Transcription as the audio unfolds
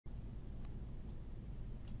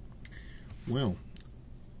Well,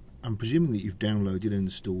 I'm presuming that you've downloaded and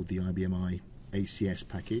installed the ibm-i ACS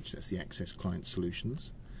package. That's the Access Client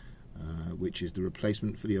Solutions, which is the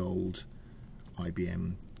replacement for the old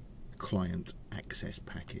IBM Client Access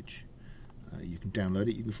package. You can download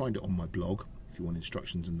it. You can find it on my blog if you want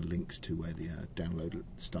instructions and the links to where the download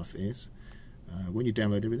stuff is. When you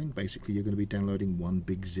download everything, basically you're going to be downloading one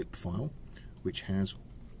big zip file which has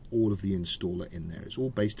all of the installer in there. It's all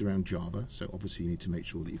based around Java, so obviously you need to make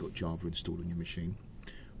sure that you've got Java installed on your machine.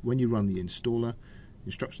 When you run the installer,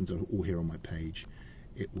 instructions are all here on my page.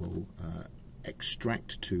 It will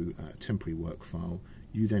extract to a temporary work file.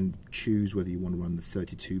 You then choose whether you want to run the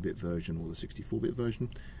 32-bit version or the 64-bit version,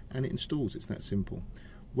 and it installs. It's that simple.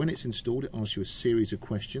 When it's installed, it asks you a series of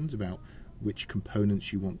questions about which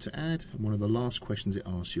components you want to add, and one of the last questions it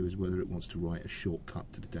asks you is whether it wants to write a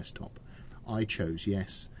shortcut to the desktop. I chose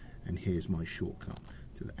yes, and here's my shortcut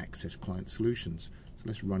to the Access Client Solutions. So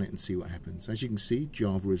let's run it and see what happens. As you can see,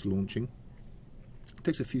 Java is launching. It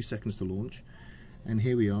takes a few seconds to launch, and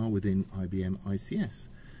here we are within IBM ICS.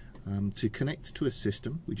 To connect to a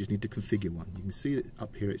system, we just need to configure one. You can see that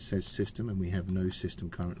up here it says system, and we have no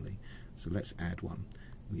system currently. So let's add one.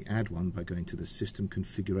 We add one by going to the system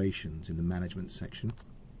configurations in the management section,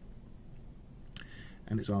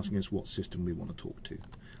 and it's asking us what system we want to talk to.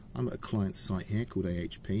 I'm at a client site here called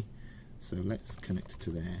AHP, so let's connect to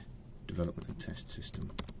their development and test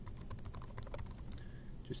system.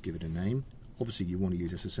 Just give it a name. Obviously you want to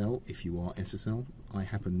use SSL if you are SSL. I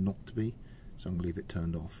happen not to be, so I'm going to leave it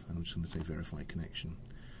turned off, and I'm just going to say verify connection.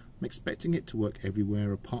 I'm expecting it to work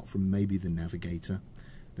everywhere apart from maybe the navigator.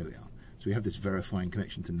 There we are. So we have this verifying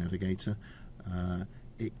connection to navigator.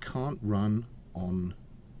 It can't run on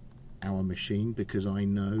our machine because I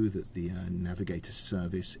know that the navigator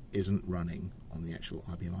service isn't running on the actual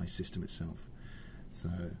IBM-i system itself. So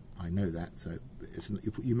I know that, so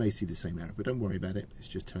you may see the same error, but don't worry about it. It's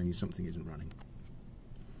just telling you something isn't running.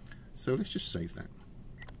 So let's just save that.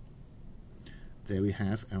 There we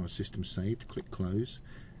have our system saved. Click close,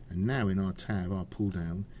 and now in our tab, our pull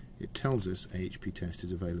down, it tells us AHP test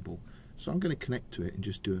is available. So I'm going to connect to it and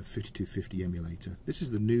just do a 5250 emulator. This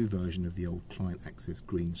is the new version of the old Client Access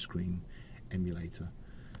green screen emulator.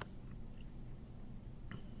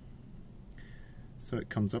 So it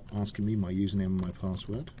comes up asking me my username and my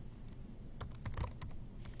password.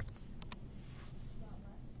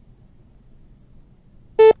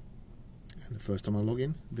 And the first time I log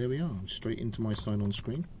in, there we are. I'm straight into my sign-on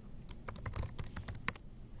screen.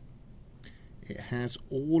 It has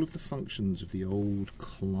all of the functions of the old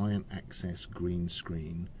Client Access green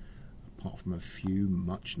screen, apart from a few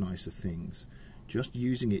much nicer things. Just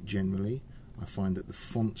using it generally, I find that the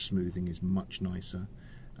font smoothing is much nicer.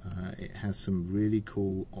 It has some really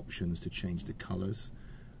cool options to change the colours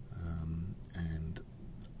and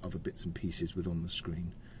other bits and pieces within the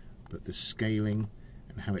screen. But the scaling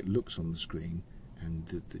and how it looks on the screen and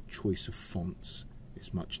the choice of fonts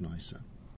is much nicer.